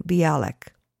Nahman Bialik.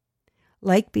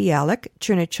 Like Bialik,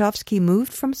 Chernychovsky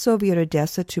moved from Soviet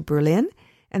Odessa to Berlin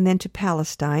and then to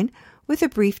Palestine, with a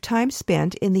brief time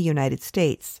spent in the United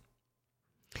States.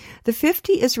 The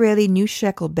 50 Israeli new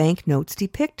shekel banknotes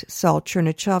depict Saul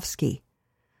Chernychovsky.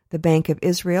 The Bank of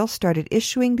Israel started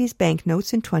issuing these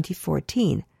banknotes in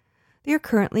 2014. They are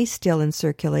currently still in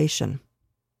circulation.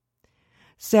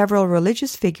 Several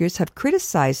religious figures have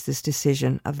criticized this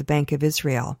decision of the Bank of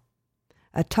Israel.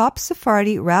 A top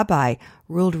Sephardi rabbi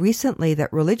ruled recently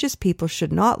that religious people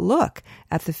should not look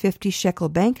at the 50 shekel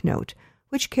banknote,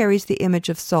 which carries the image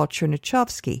of Saul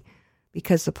Chernychovsky,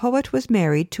 because the poet was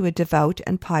married to a devout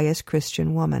and pious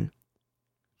Christian woman.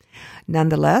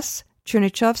 Nonetheless,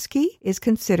 Chernychovsky is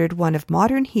considered one of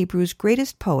modern Hebrew's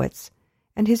greatest poets,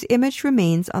 and his image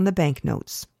remains on the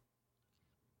banknotes.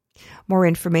 More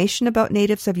information about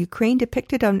natives of Ukraine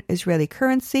depicted on Israeli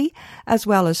currency, as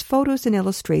well as photos and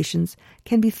illustrations,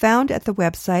 can be found at the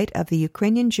website of the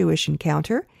Ukrainian Jewish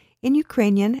Encounter, in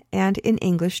Ukrainian and in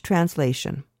English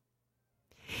translation.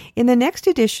 In the next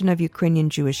edition of Ukrainian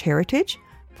Jewish Heritage,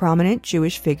 prominent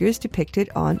Jewish figures depicted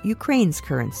on Ukraine's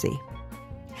currency.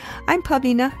 I'm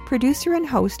Pavlina, producer and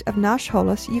host of Nash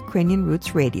Holos Ukrainian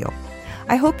Roots Radio.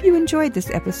 I hope you enjoyed this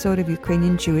episode of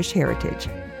Ukrainian Jewish Heritage.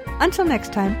 Until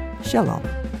next time, Shalom.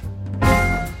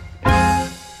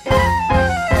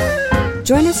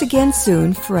 Join us again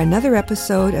soon for another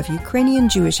episode of Ukrainian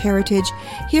Jewish Heritage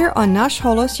here on Nash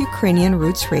Holos Ukrainian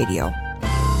Roots Radio.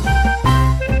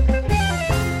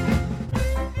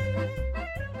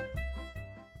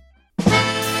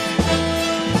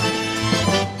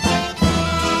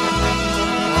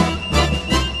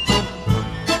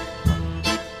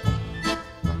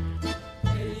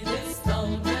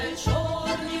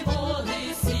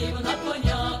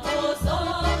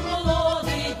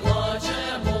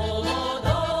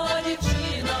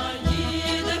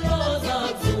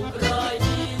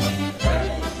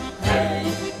 Hey,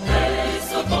 hey.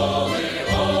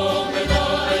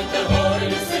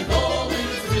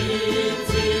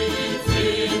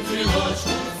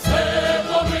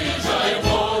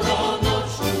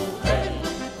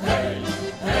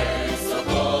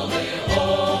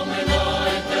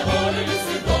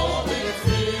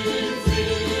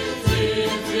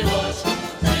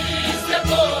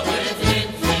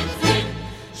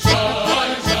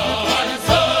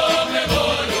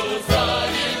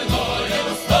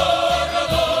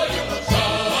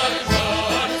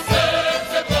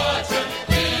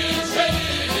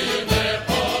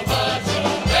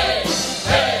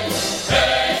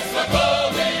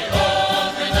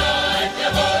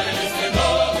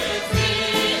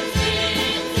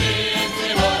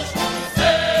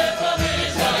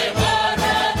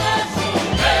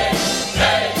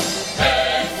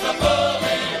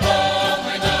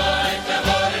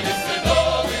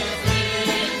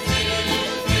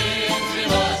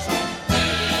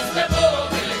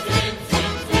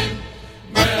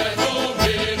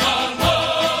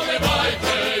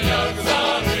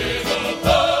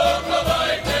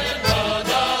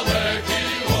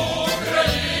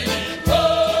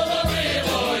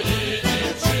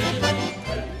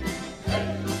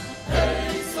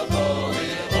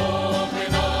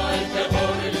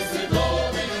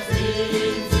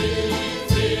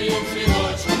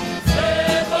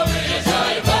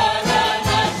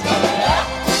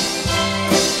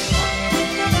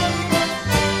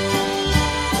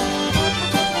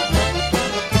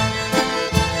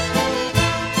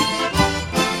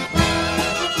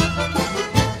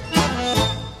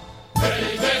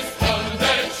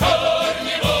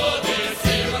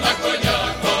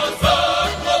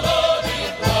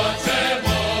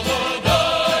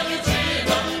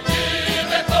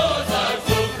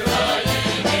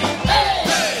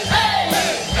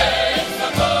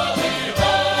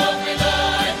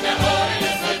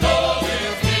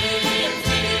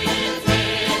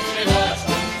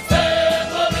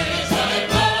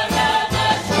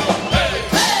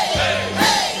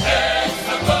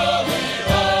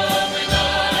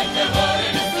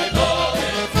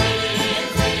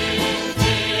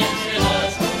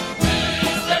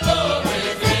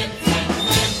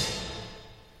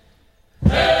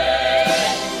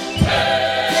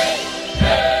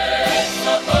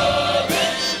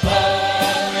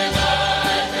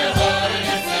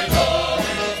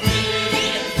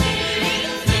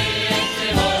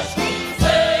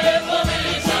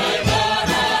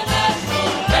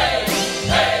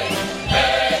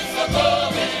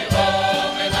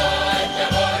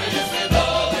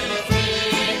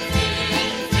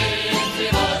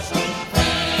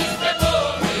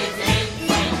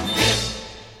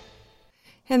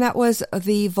 And that was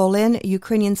the Volyn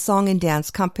Ukrainian Song and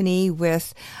Dance Company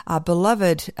with a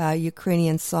beloved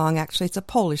Ukrainian song. Actually, it's a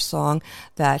Polish song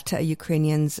that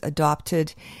Ukrainians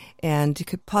adopted and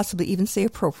could possibly even say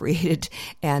appropriated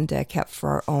and kept for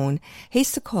our own. Hey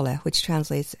Sokole, which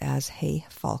translates as Hey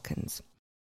Falcons.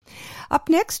 Up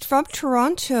next from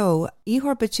Toronto,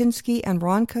 Ihor Baczynski and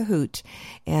Ron Cahoot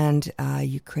and a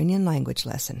Ukrainian language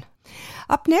lesson.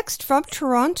 Up next from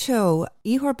Toronto,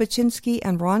 Ihor Baczynski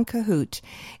and Ron Cahoot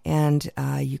and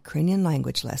a Ukrainian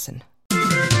language lesson.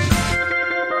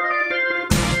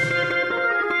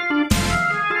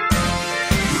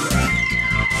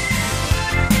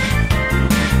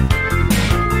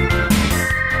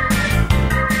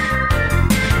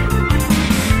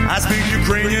 I speak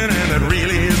Ukrainian and that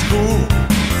really is cool.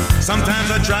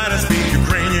 Sometimes I try to speak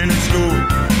Ukrainian in school,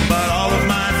 but all of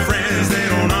my friends, they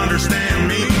don't understand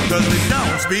me because they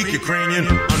don't speak Ukrainian,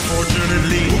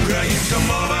 unfortunately. Ukrainska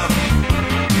mova,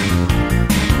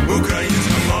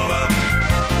 Ukrainska mova,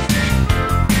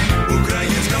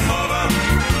 Ukrainska mova.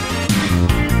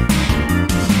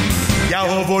 Я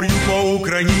говорю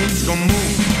по-украинскому.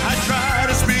 I try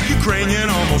to speak Ukrainian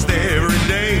almost every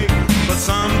day, but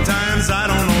sometimes I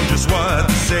don't know just what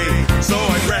to say. So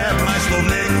I grab my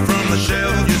Slovnik from the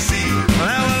shelf, you see.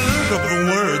 Now I look up the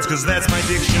words, cause that's my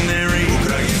dictionary.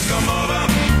 Ukrainska mova,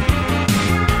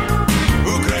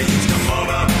 Ukrainska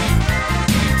mova,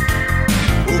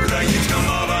 Ukrainska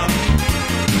mova.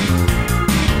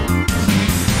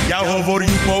 Я говорю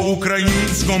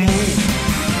по-украинскому.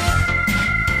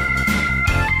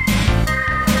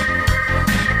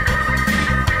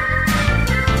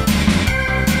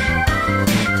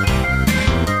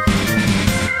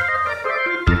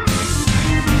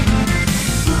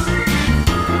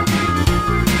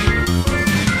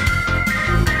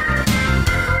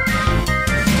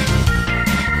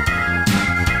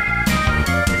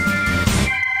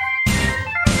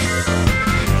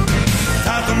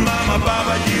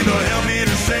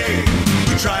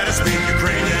 Try to speak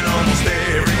Ukrainian almost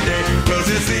every day, cause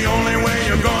it's the only way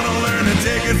you're gonna learn to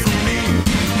take it from me.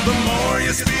 The more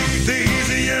you speak, the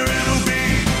easier it'll be.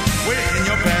 When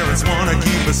your parents wanna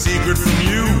keep a secret from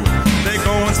you, they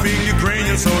go and speak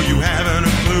Ukrainian so you haven't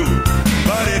a clue.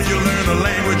 But if you learn the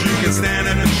language, you can stand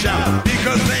up and shout,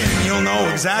 because then you'll know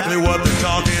exactly what they're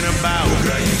talking about.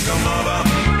 Ukrainska mova,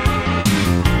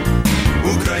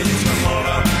 Ukrainska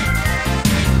mova,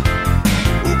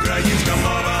 Ukrainska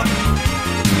mova.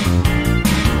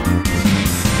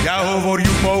 Я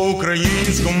говорю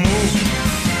по-украинскому.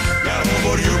 Я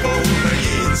говорю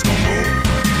по-украинскому.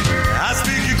 I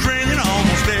speak Ukrainian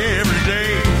almost every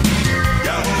day.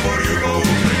 Я говорю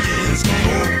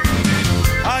по-украинскому.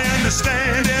 I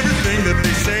understand everything that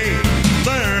they say.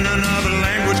 Learn another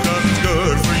language cause it's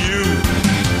good for you.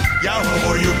 Я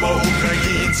говорю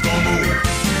по-украинскому.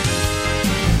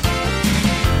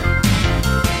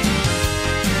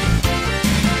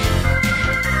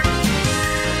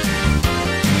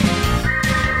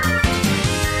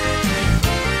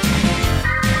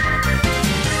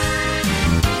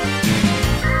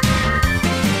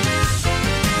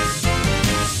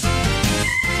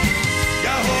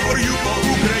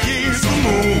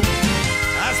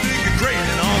 I speak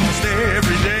Ukrainian almost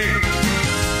every day.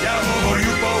 Я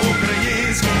говорю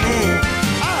по-украинскому.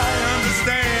 I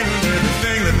understand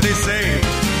everything that they say.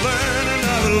 Learn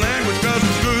another language cause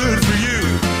it's good for you.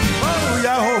 Oh,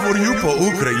 я говорю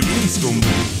по-украинскому.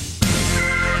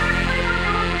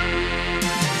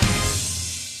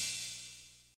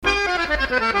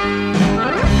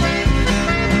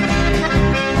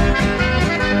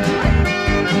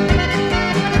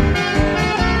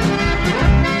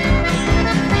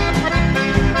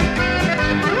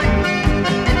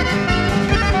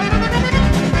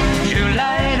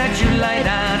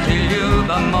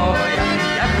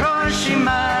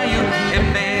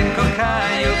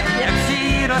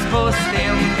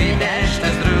 Розпустим, підеш ти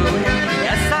з другим.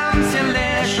 Я сам сі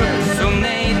лишу,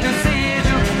 сумний ту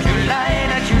сиджу.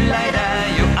 Чулайда,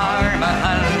 you are my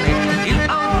honey. You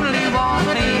only want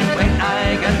me when I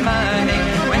got money.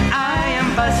 When I am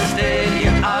busted,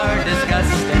 you are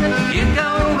disgusted. You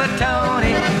go with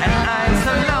Tony, and I'm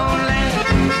so lonely.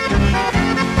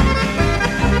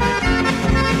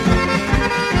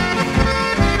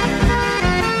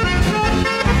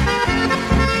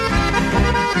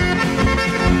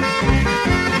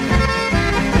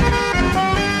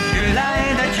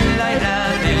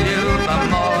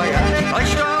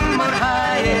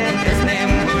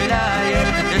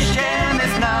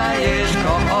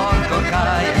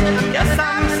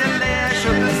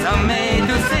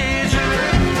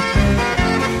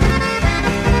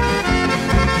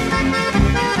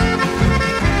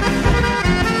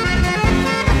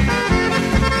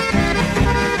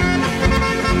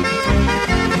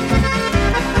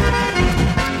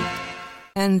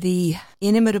 and the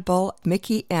inimitable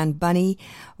Mickey and Bunny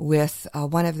with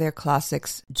one of their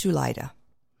classics, Julajda.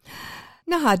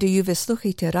 Нагадую, ви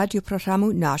слухаєте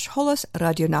радіопрограму «Наш голос»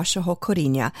 радіо нашого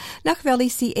коріння на хвилі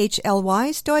CHLY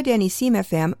 101,7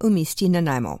 FM у місті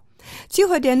Нанаймо. Цю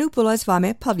годину була з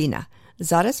вами Павліна.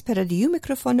 Зараз передаю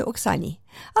мікрофон Оксані.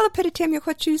 Але перед тим я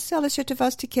хочу залишити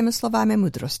вас такими словами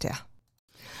мудрості.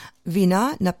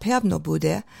 Війна, напевно,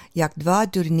 буде, як два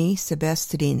дурні себе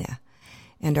стріне.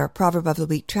 And our proverb of the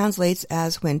week translates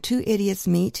as, when two idiots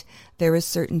meet, there is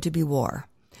certain to be war.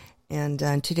 And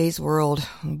in today's world,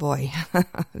 oh boy,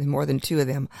 more than two of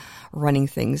them running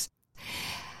things.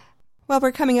 Well,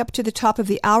 we're coming up to the top of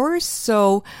the hour,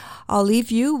 so I'll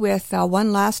leave you with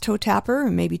one last toe tapper,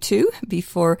 maybe two,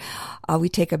 before we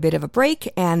take a bit of a break,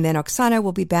 and then Oksana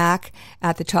will be back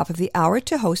at the top of the hour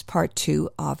to host part 2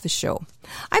 of the show.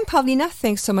 I'm Pavlina.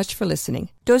 Thanks so much for listening.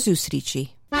 Do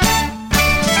zустрічі.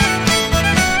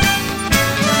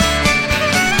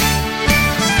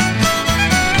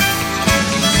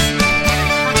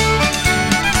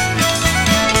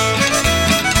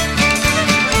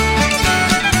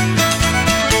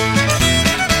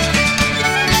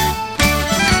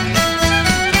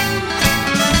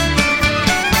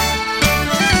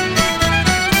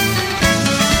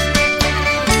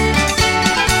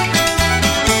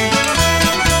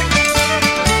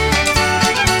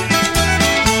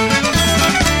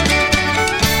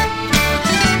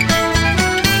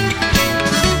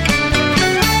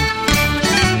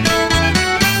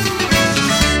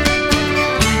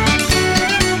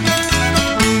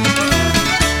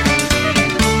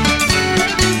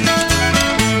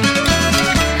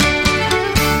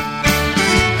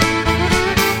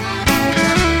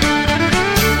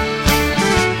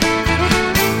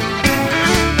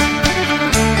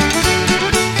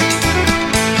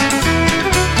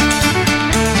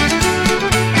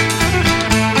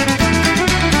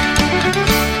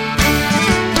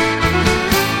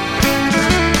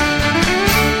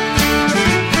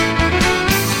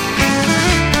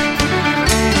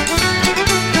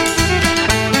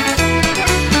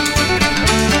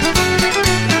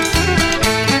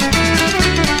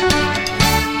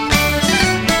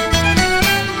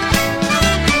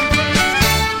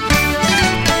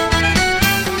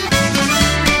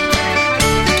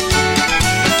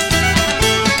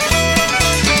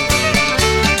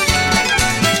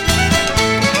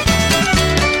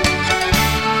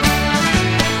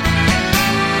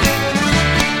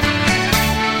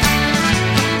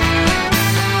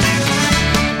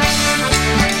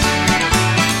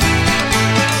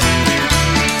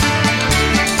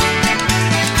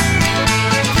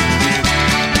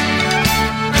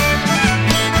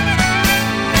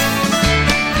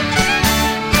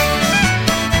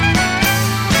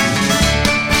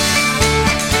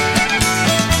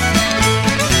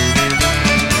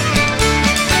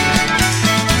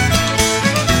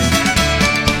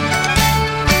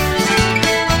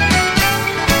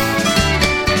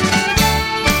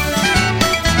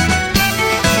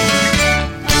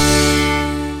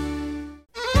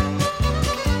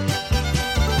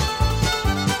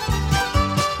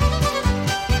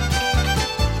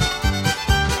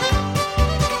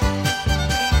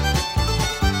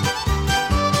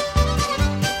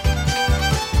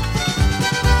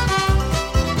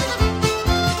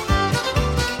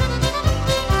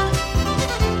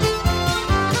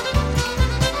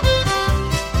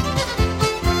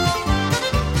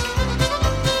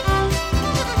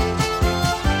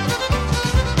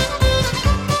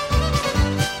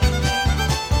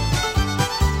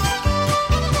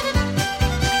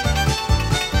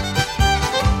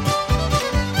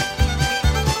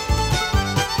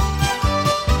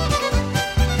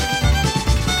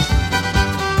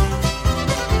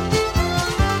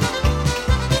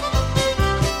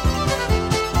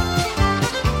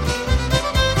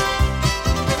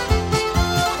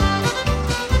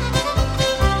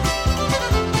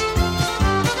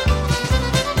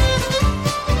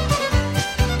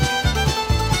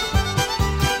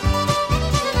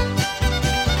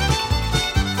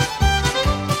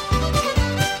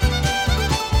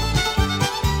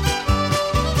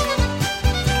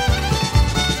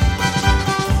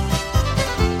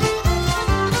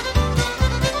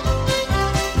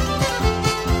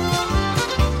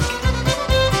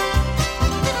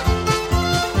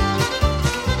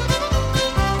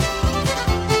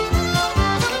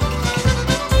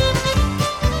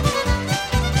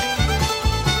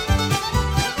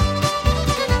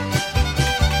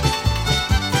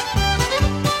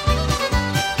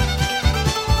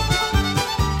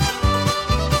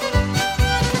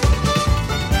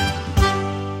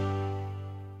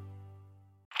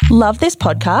 Love this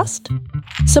podcast?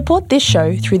 Support this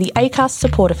show through the Acast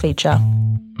supporter feature.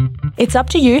 It's up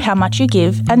to you how much you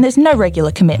give, and there's no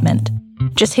regular commitment.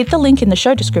 Just hit the link in the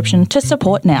show description to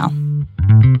support now.